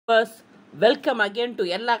First, welcome again to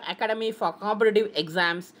Yella Academy for competitive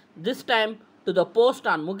exams. This time to the post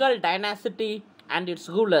on Mughal Dynasty and its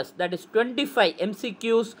rulers, that is 25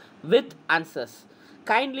 MCQs with answers.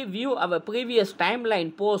 Kindly view our previous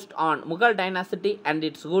timeline post on Mughal Dynasty and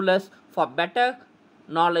its rulers for better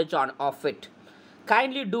knowledge of it.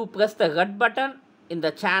 Kindly do press the red button in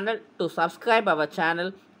the channel to subscribe our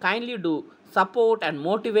channel. Kindly do support and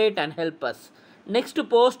motivate and help us. Next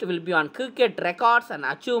post will be on cricket records and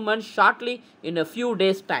achievements shortly in a few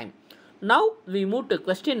days time. Now we move to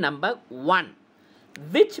question number 1.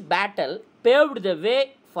 Which battle paved the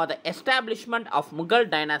way for the establishment of Mughal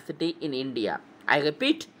dynasty in India? I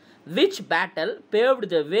repeat, which battle paved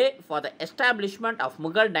the way for the establishment of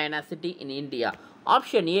Mughal dynasty in India?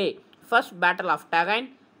 Option A, First Battle of Tarain.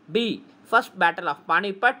 B, First Battle of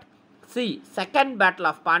Panipat. C, Second Battle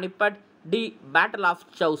of Panipat. D, Battle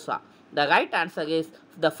of Chausa. The right answer is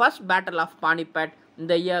the First Battle of Panipat in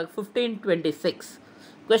the year 1526.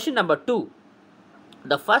 Question number 2.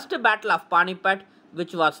 The First Battle of Panipat,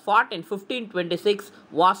 which was fought in 1526,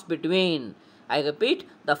 was between. I repeat,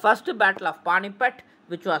 the First Battle of Panipat,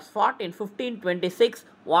 which was fought in 1526,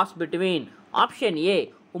 was between. Option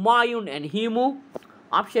A, Humayun and Himu.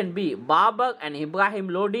 Option B, Babur and Ibrahim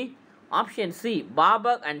Lodi. Option C,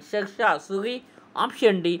 Babur and Sher Shah Suri.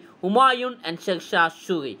 Option D, Humayun and Sher Shah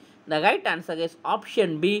Suri. The right answer is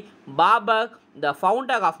option B, Babur, the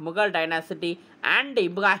founder of Mughal dynasty, and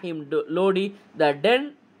Ibrahim Lodi, the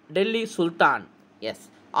then Delhi Sultan. Yes,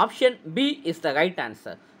 option B is the right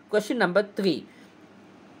answer. Question number 3.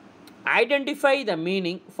 Identify the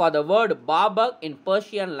meaning for the word Babur in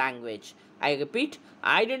Persian language. I repeat,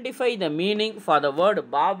 identify the meaning for the word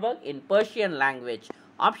Babur in Persian language.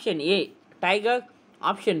 Option A, tiger.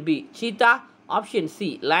 Option B, cheetah. Option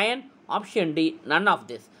C, lion. Option D, none of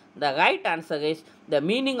this. The right answer is the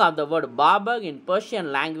meaning of the word Babur in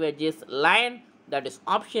Persian language is lion, that is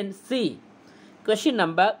option C. Question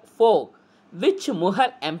number 4. Which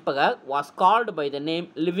Mughal emperor was called by the name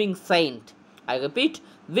living saint? I repeat,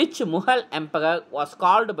 which Mughal emperor was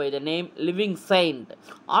called by the name living saint?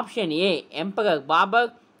 Option A, Emperor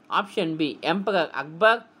Babur. Option B, Emperor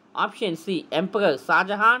Akbar. Option C, Emperor Shah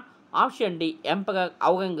Jahan. Option D, Emperor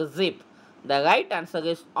Aurangzeb. The right answer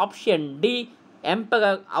is option D,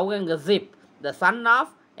 Emperor Aurangzeb, the son of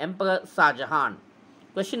Emperor Shah Jahan.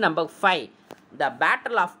 Question number 5. The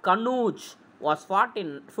Battle of Kannauj was fought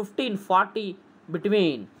in 1540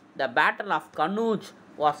 between. The Battle of Kannauj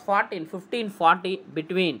was fought in 1540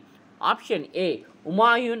 between. Option A,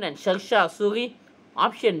 Humayun and Sher Shah Suri.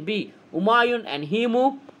 Option B, Humayun and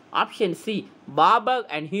Himu. Option C, Babur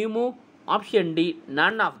and Himu. Option D,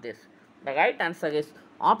 none of this. The right answer is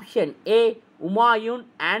option A, Humayun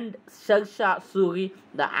and Sher Shah Suri,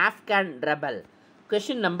 the Afghan rebel.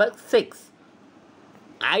 Question number 6.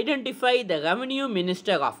 Identify the revenue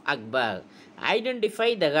minister of Akbar.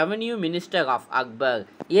 Identify the revenue minister of Akbar.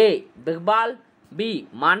 A, Birbal. B,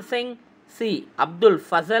 Mansingh. C, Abdul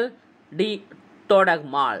Fazal. D, Todar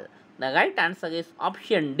Mal. The right answer is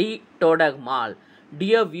option D, Todar Mal.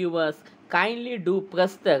 Dear viewers, kindly do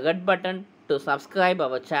press the red button to subscribe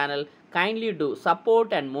our channel. Kindly do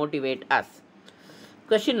support and motivate us.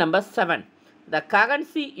 Question number 7. The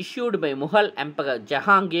currency issued by Mughal Emperor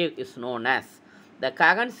Jahangir is known as. The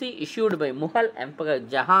currency issued by Mughal Emperor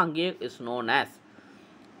Jahangir is known as.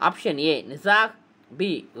 Option A, Nizar.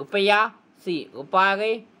 B, Rupaya. C,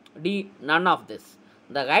 Rupare. D, none of this.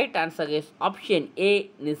 The right answer is option A,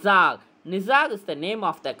 Nizar. Nizar is the name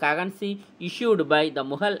of the currency issued by the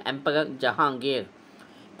Mughal Emperor Jahangir.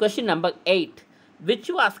 Question number 8. Which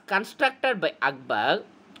was constructed by Akbar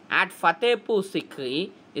at Fatehpur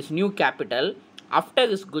Sikri, his new capital, after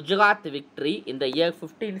his Gujarat victory in the year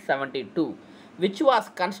 1572. Which was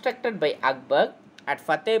constructed by Akbar at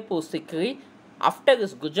Fatehpur Sikri after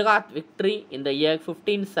his Gujarat victory in the year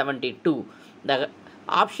 1572. The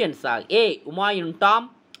options are A, Humayun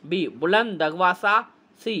Tomb. B, Buland Darwaza.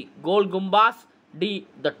 C, Gol Gumbaz. D,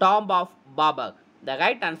 the tomb of Babur. The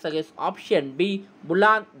right answer is option B,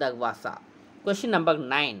 Buland Darwaza. Question number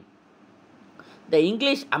 9. The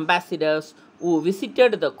English ambassadors who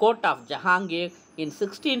visited the court of Jahangir in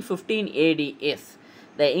 1615 AD is.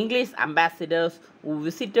 The English ambassadors who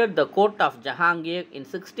visited the court of Jahangir in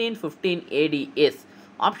 1615 AD is.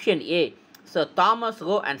 Option A, Sir Thomas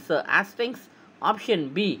Roe and Sir Hastings. Option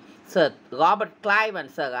B, Sir Robert Clive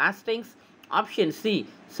and Sir Hastings. Option C,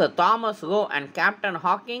 Sir Thomas Roe and Captain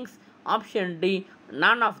Hawkins. Option D,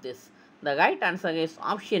 none of this. The right answer is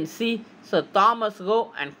option C, Sir Thomas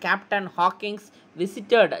Roe and Captain Hawkins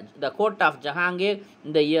visited the court of Jahangir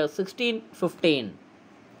in the year 1615.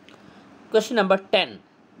 Question number 10.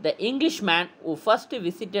 The Englishman who first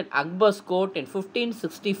visited Akbar's court in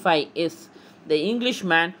 1565 is. The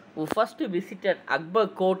Englishman who first visited Akbar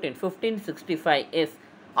court in 1565 is.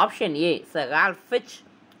 Option A, Sir Ralph Fitch.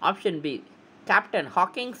 Option B, Captain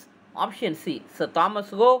Hawkins. Option C, Sir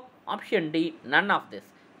Thomas Roe. Option D, none of this.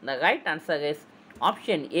 The right answer is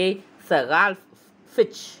option A, Sir Ralph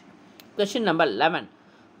Fitch. Question number 11.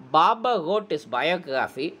 Babur wrote his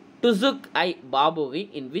biography Tuzuk-i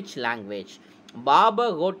Baburi in which language?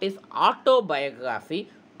 Babur wrote his autobiography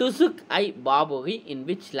Tuzuk-i Baburi in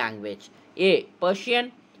which language? A.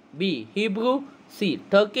 Persian. B. Hebrew. C.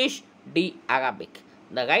 Turkish. D. Arabic.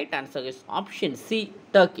 The right answer is option C.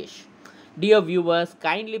 Turkish. Dear viewers,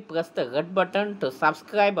 kindly press the red button to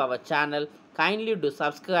subscribe our channel. Kindly do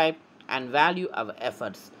subscribe and value our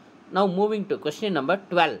efforts. Now moving to question number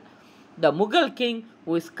 12. The Mughal king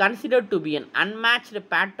who is considered to be an unmatched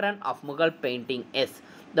patron of Mughal painting is.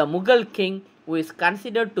 The Mughal king who is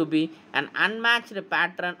considered to be an unmatched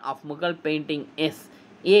patron of Mughal painting is.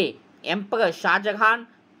 A. Emperor Shah Jahan.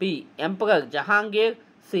 B. Emperor Jahangir.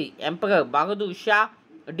 C. Emperor Bahadur Shah.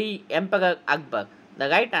 D. Emperor Akbar. The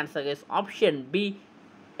right answer is option B.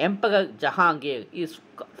 Emperor Jahangir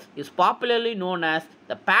is popularly known as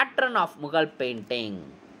the patron of Mughal painting.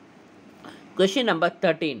 Question number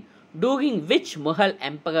 13. During which Mughal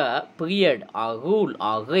emperor period or rule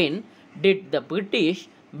or reign did the British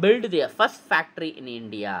build their first factory in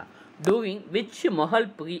India? During which Mughal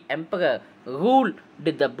emperor rule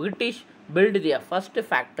did the British build their first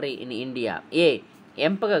factory in India? A.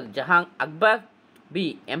 Emperor Akbar.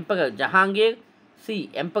 B. Emperor Jahangir. C.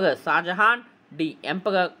 Emperor Shah Jahan. D.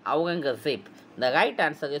 Emperor Aurangzeb. The right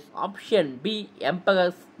answer is option B.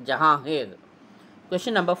 Emperor Jahangir.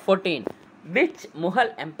 Question number 14. Which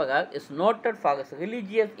Mughal emperor is noted for his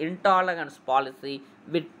religious intolerance policy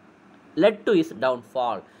which led to his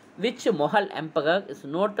downfall? Which Mughal emperor is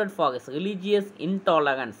noted for his religious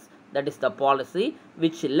intolerance, that is the policy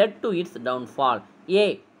which led to its downfall?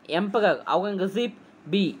 A. Emperor Aurangzeb.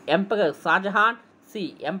 B. Emperor Shah Jahan.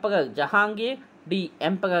 C. Emperor Jahangir. D.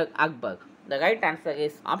 Emperor Akbar. The right answer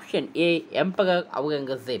is option A. Emperor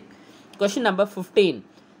Aurangzeb. Question number 15.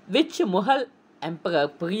 Which Mughal emperor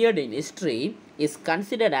period in history is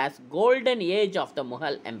considered as golden age of the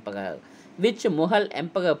Mughal emperor? Which Mughal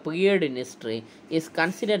emperor period in history is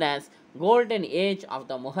considered as golden age of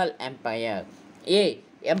the Mughal empire? A.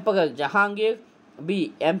 Emperor Jahangir.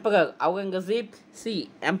 B. Emperor Aurangzeb. C.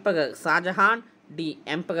 Emperor Shah Jahan. D.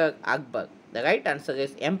 Emperor Akbar. The right answer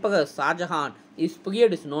is Emperor Shah Jahan. His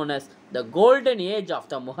period is known as the golden age of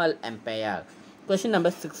the Mughal empire. Question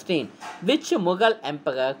number 16. Which Mughal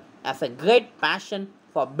emperor has a great passion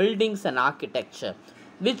for buildings and architecture?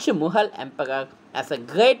 Which Mughal emperor has a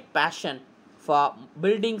great passion for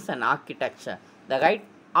buildings and architecture? The right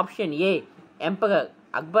option A. Emperor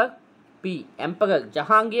Akbar. B. Emperor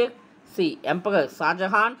Jahangir. C. Emperor Shah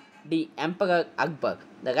Jahan. D. Emperor Akbar.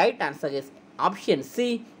 The right answer is option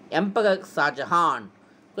C. Emperor Shah Jahan.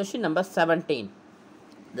 Question number 17.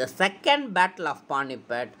 The second battle of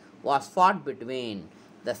Panipat was fought between.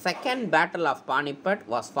 The second battle of Panipat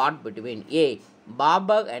was fought between A.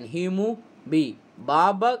 Babur and Himu. B.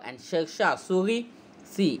 Babur and Sher Shah Suri.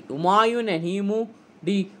 C. Humayun and Himu.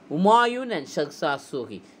 D. Humayun and Sher Shah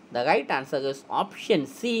Suri. The right answer is option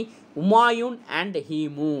C. Humayun and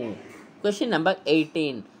Himu. Question number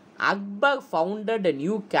 18. Akbar founded a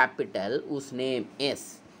new capital whose name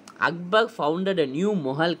is. Akbar founded a new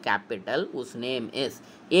Mughal capital whose name is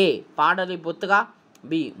A. Padaliputra.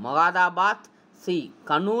 B. Moradabad. C.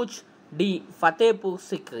 Kanuj. D. Fatehpur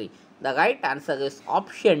Sikri. The right answer is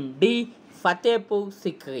option D. Fatehpur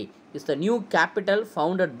Sikri is the new capital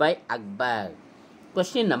founded by Akbar.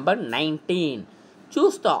 Question number 19.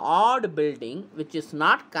 Choose the odd building which is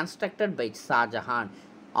not constructed by Shah Jahan.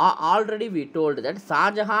 Already we told that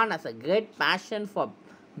Shah Jahan has a great passion for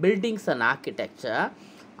buildings and architecture.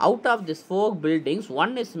 Out of these 4 buildings,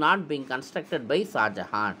 one is not being constructed by Shah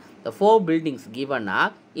Jahan. The 4 buildings given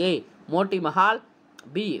are A. Moti Mahal.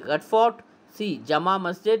 B. Red Fort. C. Jama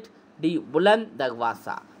Masjid. D. Buland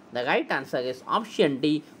Darwaza. The right answer is option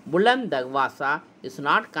D. Buland Darwaza is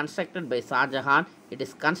not constructed by Shah Jahan. It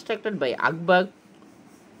is constructed by Akbar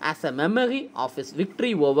as a memory of his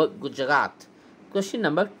victory over Gujarat. Question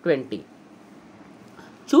number 20.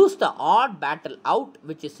 Choose the odd battle out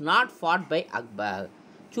which is not fought by Akbar.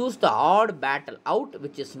 Choose the odd battle out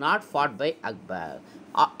which is not fought by Akbar.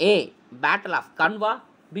 A. Battle of Kanwa.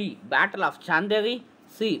 B. Battle of Chanderi.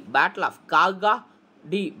 C. Battle of Kalga.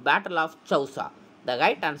 D. Battle of Chausa. The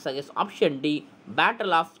right answer is option D.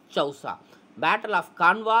 Battle of Chausa. Battle of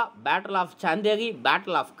Kanwa, Battle of Chanderi,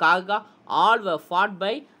 Battle of Kalga, all were fought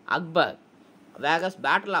by Akbar whereas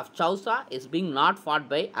Battle of Chausa is being not fought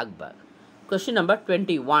by Akbar. Question number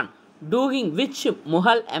 21. During which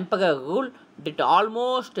Mughal emperor rule did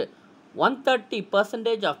almost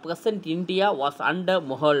 130% of present India was under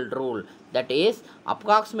Mughal rule? That is,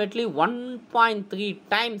 approximately 1.3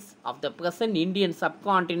 times of the present Indian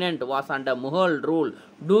subcontinent was under Mughal rule.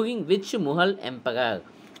 During which Mughal emperor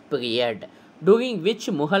period? During which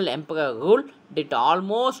Mughal emperor rule did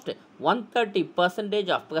almost 130%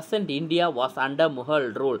 of present India was under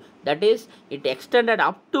Mughal rule. That is, it extended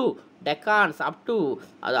up to Deccan, up to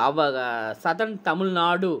our southern Tamil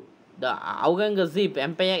Nadu. The Aurangzeb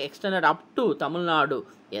empire extended up to Tamil Nadu.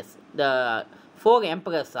 Yes, the four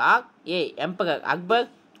emperors are A. Emperor Akbar,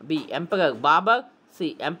 B. Emperor Babur,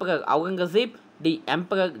 C. Emperor Aurangzeb, D.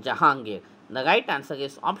 Emperor Jahangir. The right answer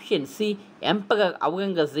is option C. Emperor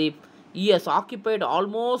Aurangzeb. He has occupied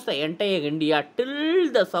almost the entire India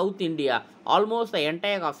till the South India, almost the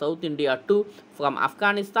entire of South India too, from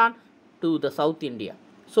Afghanistan to the South India.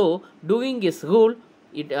 So during his rule,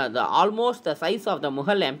 almost the size of the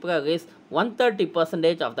Mughal emperor is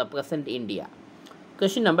 130% of the present India.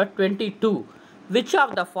 Question number 22. Which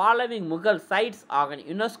of the following Mughal sites are an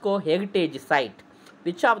UNESCO heritage site?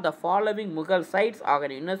 Which of the following Mughal sites are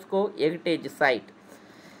an UNESCO heritage site?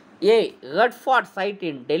 A. Red Fort site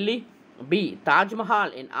in Delhi, B. Taj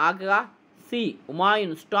Mahal in Agra, C.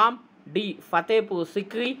 Humayun's tomb, D. Fatehpur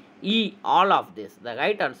Sikri, E. All of this. The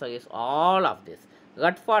right answer is all of this.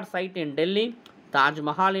 Red Fort site in Delhi, Taj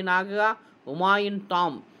Mahal in Agra, Humayun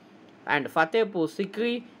tomb and Fatehpur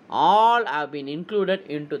Sikri all have been included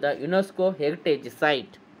into the UNESCO heritage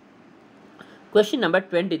site. Question number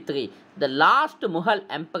 23. The last Mughal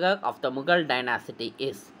emperor of the Mughal dynasty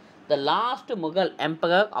is? The last Mughal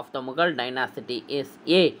emperor of the Mughal dynasty is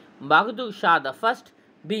A. Bahadur Shah I,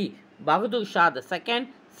 B. Bahadur Shah II,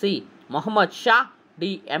 C. Muhammad Shah,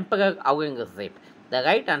 D. Emperor Aurangzeb. The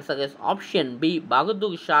right answer is option B.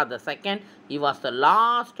 Bahadur Shah II. He was the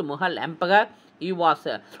last Mughal emperor. He was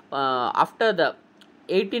after the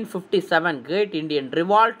 1857 Great Indian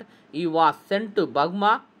Revolt. He was sent to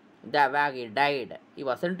Burma, where he died. He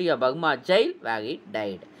was sent to a Burma jail where he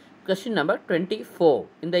died. Question number 24.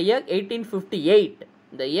 In the year 1858.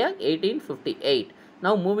 In the year 1858.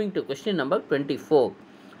 Now moving to question number 24.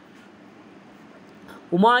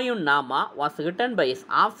 Humayun Nama was written by his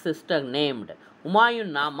half-sister named.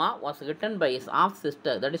 Humayun Nama was written by his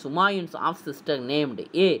half-sister, that is Humayun's half-sister named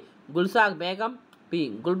A. Gulzar Begum,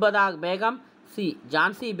 B. Gulbadar Begum, C.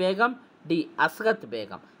 Jhansi Begum, D. Asrat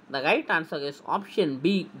Begum. The right answer is option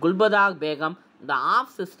B. Gulbadar Begum, the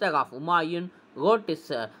half-sister of Humayun, wrote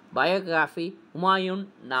his biography Humayun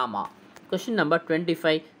Nama. Question number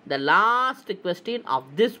 25. The last question of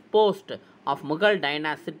this post of Mughal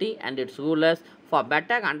dynasty and its rulers. For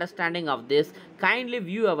better understanding of this, kindly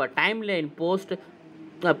view our timeline post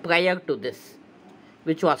prior to this,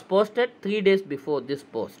 which was posted 3 days before this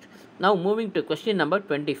post. Now moving to question number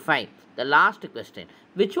 25, the last question.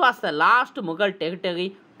 Which was the last Mughal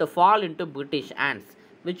territory to fall into British hands?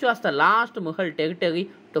 Which was the last Mughal territory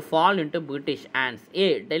to fall into British hands?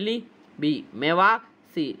 A. Delhi, B. Mewar,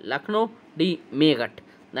 C. Lucknow, D. Meerut.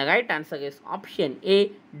 The right answer is option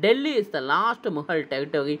A. Delhi is the last Mughal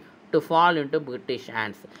territory to fall into British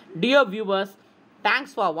hands. Dear viewers,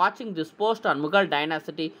 thanks for watching this post on Mughal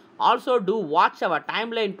dynasty. Also do watch our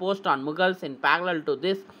timeline post on Mughals in parallel to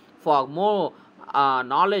this for more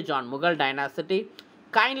knowledge on Mughal dynasty.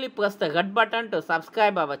 Kindly press the red button to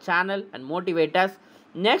subscribe our channel and motivate us.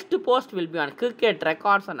 Next post will be on cricket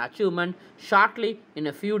records and achievement shortly in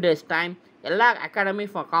a few days time. LR Academy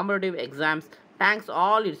for competitive exams. Thanks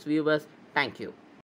all its viewers. Thank you.